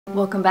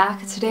Welcome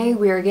back. Today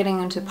we are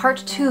getting into part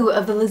 2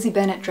 of the Lizzie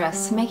Bennet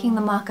dress, making the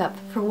mock-up.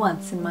 For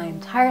once in my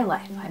entire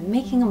life, I'm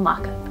making a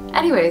mock-up.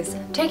 Anyways,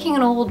 taking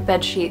an old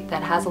bedsheet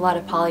that has a lot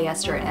of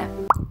polyester in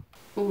it.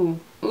 Ooh,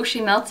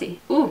 she melty.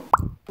 Ooh.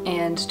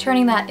 And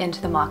turning that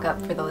into the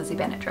mock-up for the Lizzie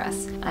Bennet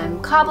dress.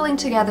 I'm cobbling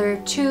together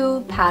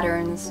 2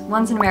 patterns.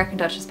 One's an American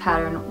Duchess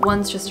pattern,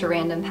 one's just a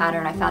random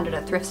pattern I found at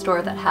a thrift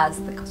store that has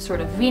the sort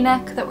of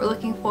V-neck that we're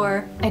looking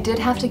for. I did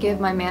have to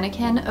give my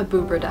mannequin a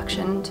boob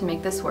reduction to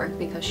make this work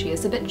because she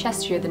is a bit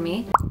chestier than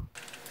me.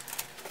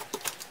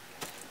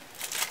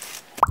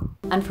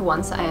 And for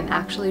once, I am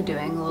actually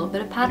doing a little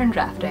bit of pattern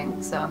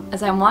drafting. So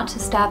as I want to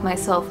stab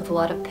myself with a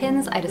lot of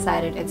pins, I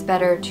decided it's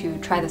better to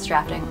try this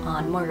drafting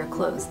on Moira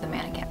Clothes, the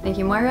mannequin. Thank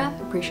you, Moira.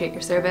 Appreciate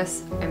your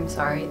service. I'm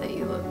sorry that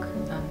you look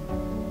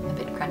a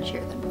bit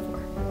crunchier than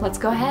before. Let's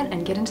go ahead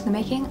and get into the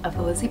making of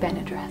the Lizzie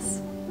Bennet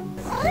dress.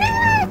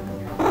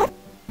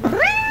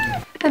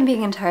 If I'm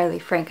being entirely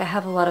frank, I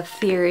have a lot of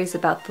theories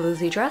about the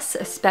Lizzie dress,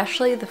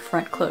 especially the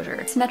front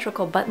closure.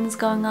 Symmetrical buttons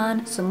going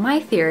on, so my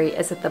theory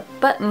is that the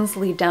buttons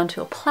lead down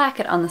to a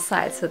placket on the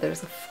side, so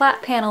there's a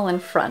flat panel in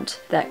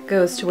front that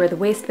goes to where the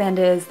waistband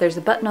is. There's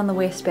a button on the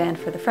waistband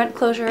for the front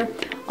closure.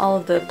 All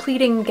of the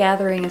pleating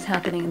gathering is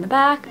happening in the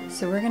back,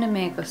 so we're gonna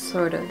make a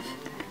sort of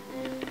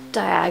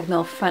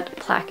diagonal front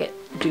placket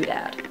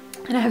doodad.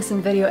 And I have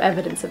some video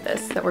evidence of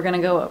this that we're gonna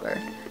go over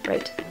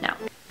right now.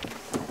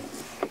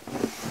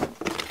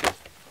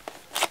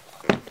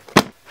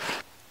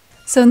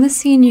 So in this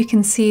scene you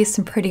can see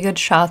some pretty good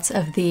shots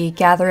of the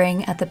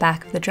gathering at the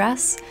back of the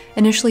dress.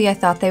 Initially I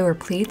thought they were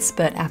pleats,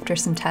 but after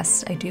some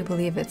tests I do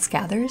believe it's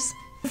gathers.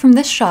 From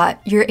this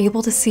shot, you're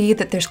able to see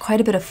that there's quite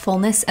a bit of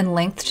fullness and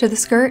length to the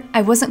skirt.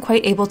 I wasn't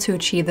quite able to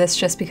achieve this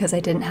just because I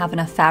didn't have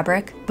enough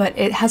fabric, but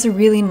it has a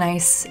really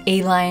nice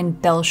A-line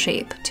bell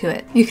shape to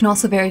it. You can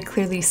also very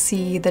clearly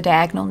see the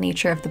diagonal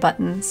nature of the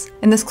buttons.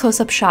 In this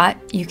close-up shot,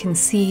 you can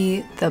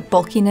see the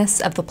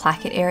bulkiness of the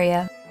placket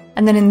area.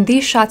 And then in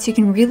these shots, you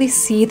can really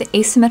see the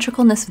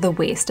asymmetricalness of the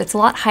waist. It's a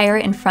lot higher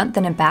in front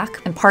than in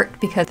back, in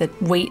part because the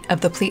weight of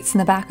the pleats in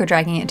the back are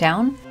dragging it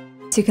down.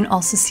 So you can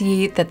also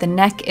see that the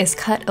neck is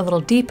cut a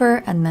little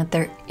deeper and that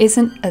there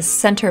isn't a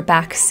center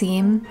back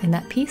seam in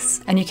that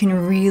piece. And you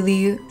can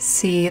really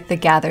see the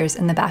gathers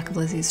in the back of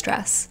Lizzie's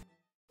dress.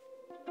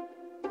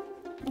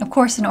 Of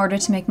course, in order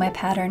to make my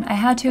pattern, I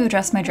had to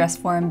adjust my dress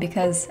form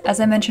because, as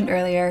I mentioned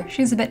earlier,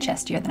 she's a bit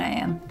chestier than I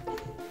am.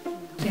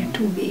 They're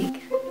too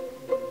big.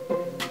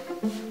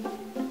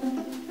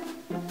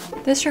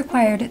 This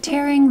required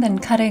tearing, then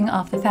cutting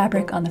off the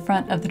fabric on the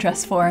front of the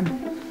dress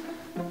form.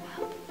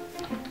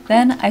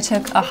 Then I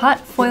took a hot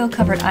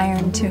foil-covered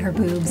iron to her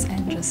boobs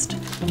and just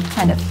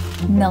kind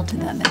of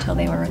melted them until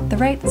they were the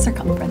right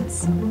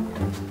circumference.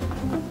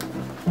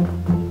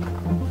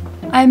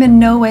 I'm in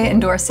no way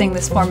endorsing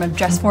this form of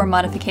dress form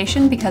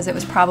modification because it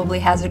was probably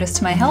hazardous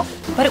to my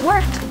health, but it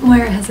worked.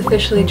 Moira has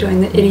officially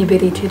joined the itty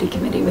bitty titty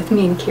committee with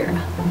me and Keira.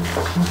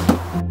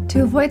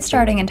 To avoid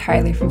starting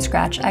entirely from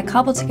scratch, I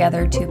cobbled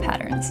together 2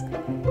 patterns.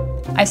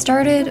 I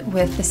started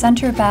with the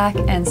center back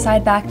and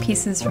side back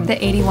pieces from the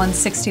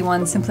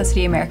 8161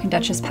 Simplicity American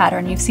Duchess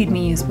pattern you've seen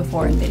me use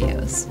before in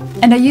videos.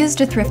 And I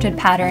used a thrifted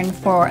pattern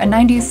for a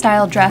 90s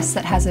style dress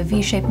that has a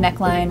V-shaped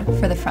neckline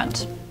for the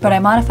front. But I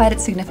modified it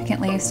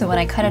significantly, so when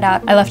I cut it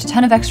out, I left a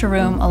ton of extra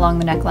room along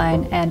the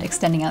neckline and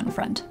extending out in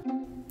front.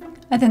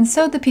 I then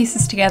sewed the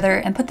pieces together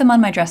and put them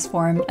on my dress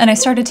form, and I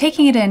started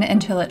taking it in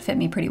until it fit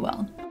me pretty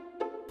well.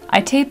 I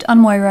taped on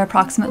Moira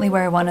approximately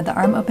where I wanted the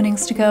arm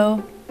openings to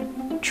go,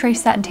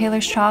 traced that in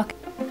tailor's chalk,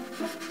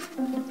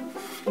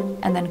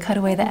 and then cut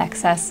away the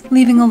excess,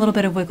 leaving a little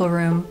bit of wiggle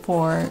room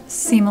for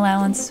seam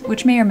allowance,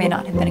 which may or may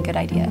not have been a good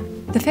idea.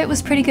 The fit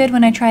was pretty good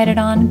when I tried it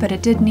on, but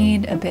it did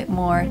need a bit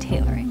more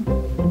tailoring.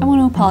 I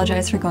want to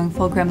apologize for going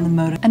full Gremlin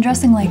mode and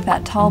dressing like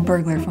that tall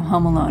burglar from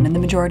Home Alone in the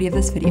majority of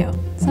this video.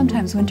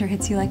 Sometimes winter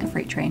hits you like a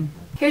freight train.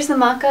 Here's the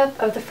mock-up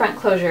of the front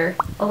closure.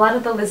 A lot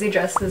of the Lizzie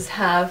dresses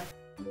have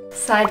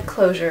side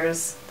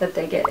closures that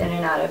they get in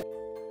and out of.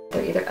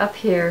 They're either up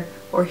here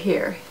or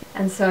here.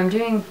 And so I'm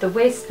doing the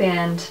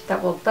waistband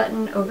that will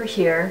button over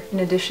here in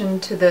addition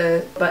to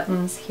the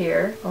buttons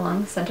here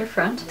along the center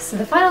front. So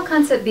the final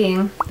concept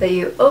being that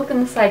you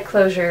open the side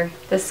closure,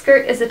 the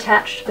skirt is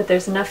attached but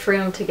there's enough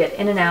room to get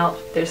in and out.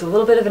 There's a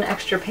little bit of an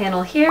extra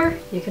panel here.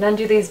 You can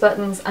undo these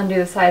buttons, undo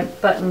the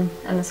side button,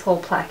 and this whole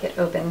placket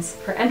opens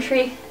for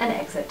entry and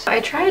exit.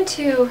 I tried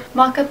to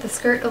mock up the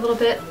skirt a little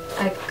bit.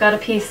 I got a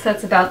piece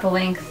that's about the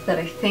length that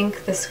I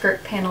think the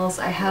skirt panels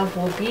I have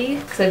will be,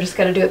 because I've just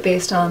got to do it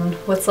based on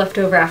what's left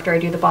over after I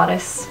do the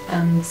bodice.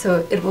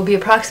 So it will be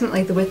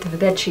approximately the width of a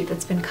bedsheet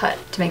that's been cut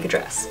to make a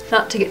dress.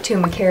 Not to get too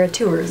Keira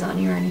tours on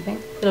you or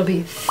anything. It'll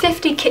be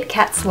 50 Kit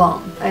Kats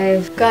long.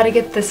 I've got to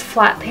get this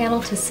flat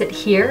panel to sit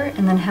here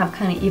and then have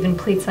kind of even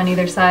pleats on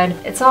either side.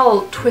 It's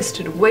all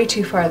twisted way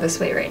too far this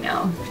way right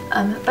now.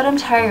 But I'm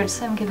tired,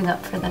 so I'm giving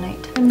up for the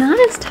night. I'm not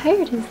as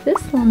tired as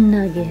this little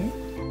nugget.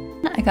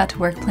 I got to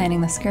work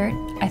planning the skirt.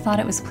 I thought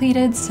it was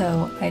pleated,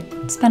 so I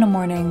spent a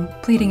morning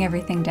pleating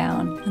everything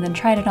down, and then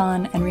tried it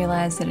on and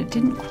realized that it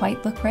didn't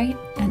quite look right.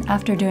 And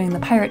after doing the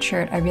pirate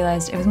shirt, I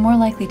realized it was more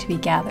likely to be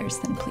gathers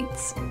than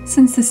pleats.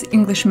 Since this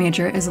English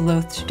major is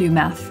loath to do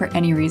math for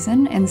any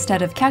reason,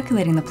 instead of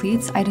calculating the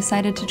pleats, I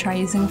decided to try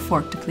using a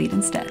fork to pleat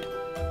instead.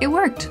 It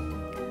worked!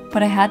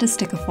 But I had to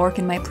stick a fork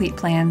in my pleat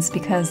plans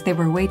because they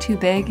were way too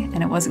big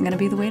and it wasn't going to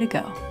be the way to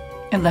go.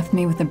 It left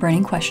me with a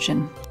burning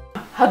question.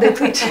 How'd they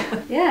pleat?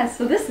 Yeah,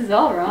 so this is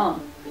all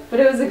wrong. But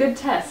it was a good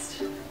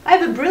test. I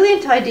have a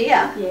brilliant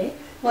idea. Yeah?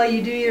 While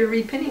you do your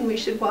repinning, we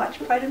should watch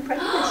Pride and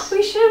Prejudice.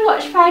 We should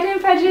watch Pride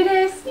and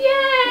Prejudice!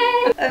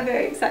 Yay! I'm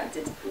very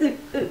excited.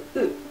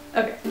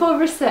 Okay, full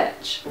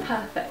research.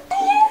 Perfect.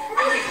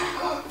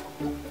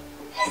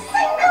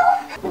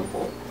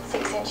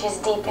 6 inches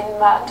deep in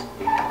mud.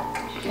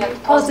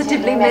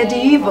 Positively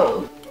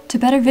medieval. To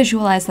better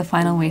visualize the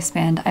final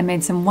waistband, I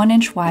made some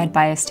 1-inch wide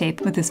bias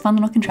tape with this fun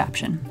little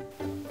contraption.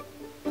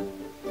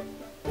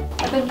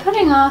 I've been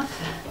putting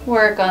off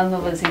work on the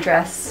Lizzie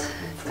dress.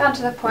 It's gotten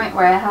to the point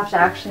where I have to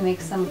actually make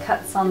some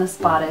cuts on this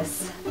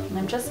bodice, and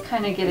I'm just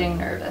kind of getting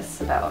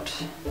nervous about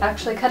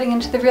actually cutting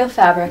into the real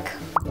fabric.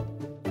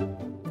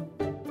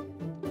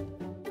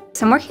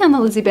 So I'm working on the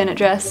Lizzie Bennet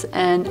dress,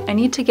 and I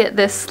need to get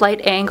this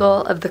slight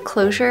angle of the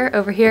closure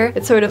over here.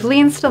 It sort of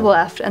leans to the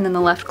left, and then the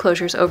left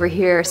closure's over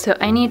here, so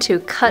I need to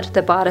cut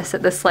the bodice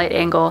at this slight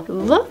angle.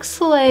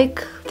 Looks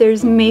like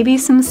there's maybe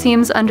some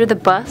seams under the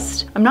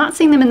bust. I'm not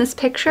seeing them in this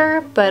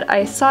picture, but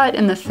I saw it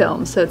in the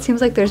film, so it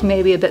seems like there's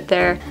maybe a bit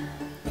there.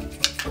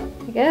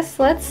 I guess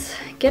let's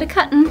get a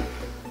cutting.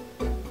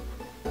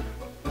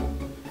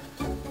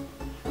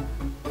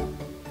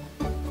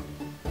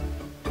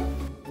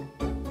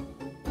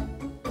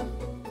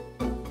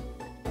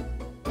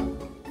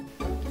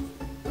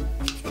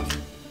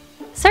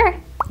 Sir,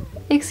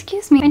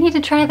 excuse me, I need to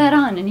try that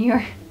on and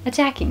you're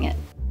attacking it.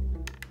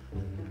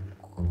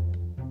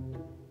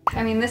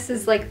 I mean, this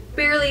is like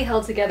barely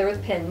held together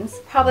with pins.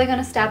 Probably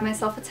gonna stab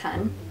myself a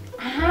ton.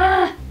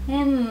 Ah,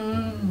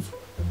 pins.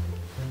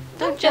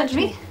 Don't judge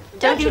me.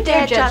 Don't you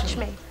dare judge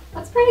me.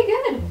 That's pretty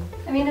good.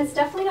 I mean, it's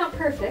definitely not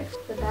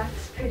perfect. The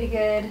back's pretty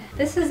good.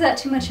 This is at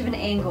too much of an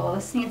angle.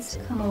 This needs to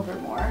come over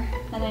more.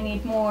 And I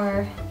need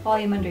more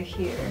volume under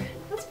here.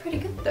 That's pretty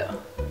good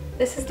though.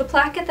 This is the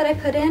placket that I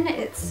put in.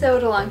 It's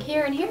sewed along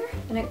here and here,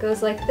 and it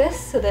goes like this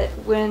so that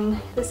when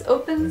this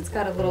opens, it's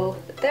got a little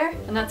bit there,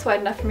 and that's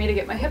wide enough for me to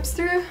get my hips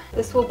through.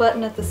 This will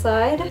button at the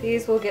side.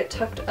 These will get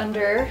tucked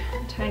under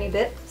a tiny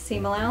bit.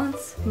 Seam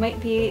allowance. Might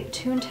be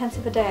too intense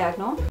of a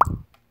diagonal.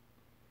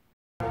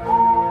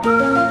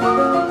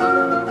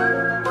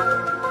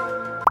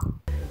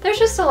 There's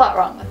just a lot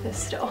wrong with this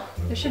still.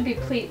 There should be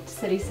pleat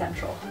city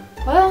central.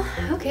 Well,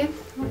 okay,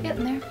 we're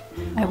getting there.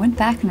 I went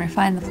back and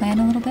refined the plan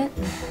a little bit,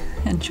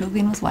 and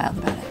Julian was wild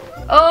about it.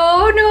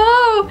 Oh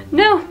no!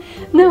 No,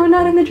 no,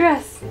 not in the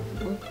dress.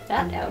 Move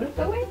that out of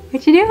the way.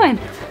 What you doing?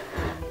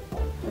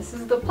 This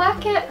is the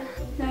placket.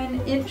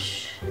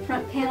 9-inch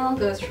front panel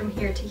goes from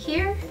here to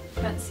here.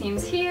 Front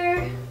seams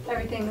here.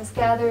 Everything is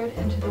gathered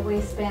into the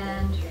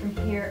waistband from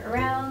here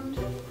around.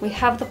 We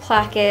have the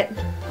placket.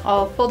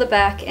 I'll fold it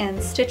back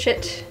and stitch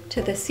it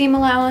to the seam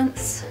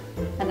allowance,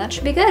 and that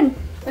should be good.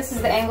 This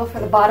is the angle for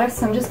the bodice,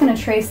 so I'm just going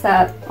to trace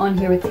that on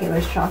here with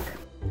tailor's chalk.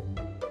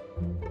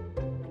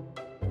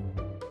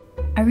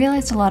 I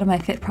realized a lot of my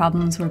fit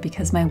problems were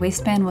because my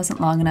waistband wasn't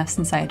long enough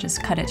since I had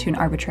just cut it to an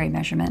arbitrary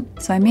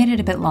measurement, so I made it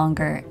a bit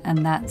longer,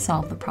 and that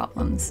solved the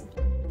problems.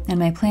 And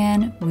my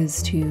plan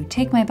was to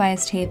take my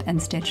bias tape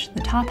and stitch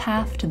the top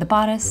half to the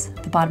bodice,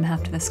 the bottom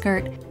half to the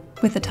skirt.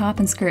 With the top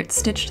and skirt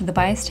stitched to the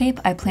bias tape,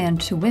 I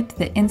planned to whip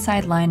the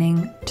inside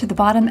lining to the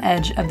bottom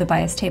edge of the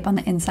bias tape on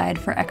the inside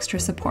for extra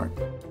support.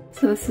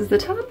 So this is the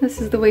top, this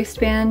is the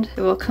waistband.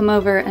 It will come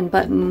over and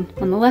button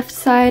on the left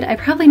side. I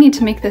probably need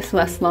to make this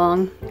less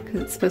long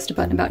because it's supposed to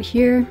button about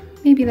here.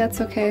 Maybe that's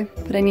okay,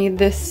 but I need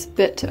this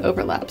bit to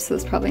overlap, so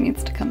this probably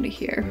needs to come to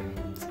here.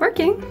 It's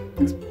working,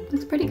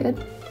 looks pretty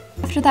good.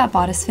 After that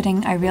bodice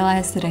fitting, I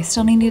realized that I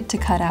still needed to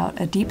cut out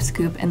a deep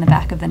scoop in the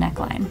back of the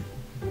neckline.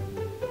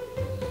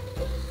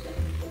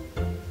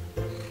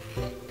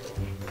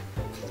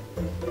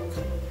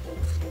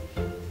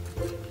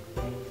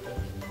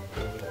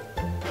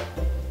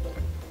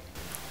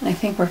 I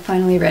think we're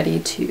finally ready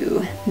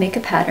to make a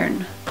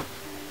pattern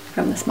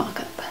from this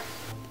mock-up.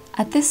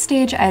 At this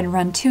stage, I had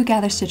run 2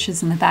 gather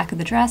stitches in the back of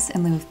the dress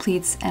in lieu of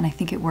pleats, and I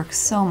think it works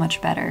so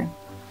much better.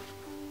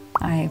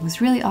 I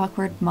was really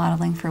awkward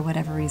modeling for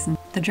whatever reason.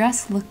 The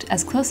dress looked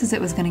as close as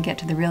it was going to get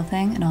to the real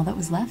thing, and all that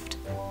was left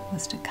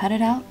was to cut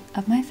it out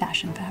of my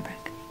fashion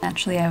fabric.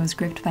 Naturally, I was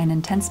gripped by an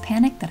intense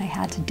panic that I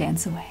had to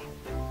dance away.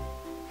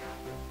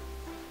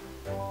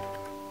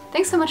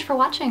 Thanks so much for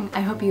watching.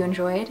 I hope you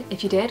enjoyed.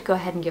 If you did, go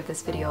ahead and give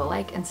this video a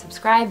like and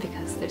subscribe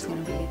because there's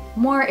going to be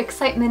more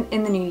excitement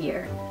in the new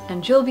year.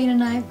 And Julian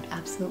and I would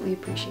absolutely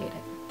appreciate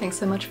it. Thanks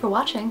so much for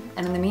watching,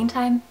 and in the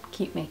meantime,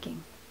 keep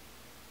making.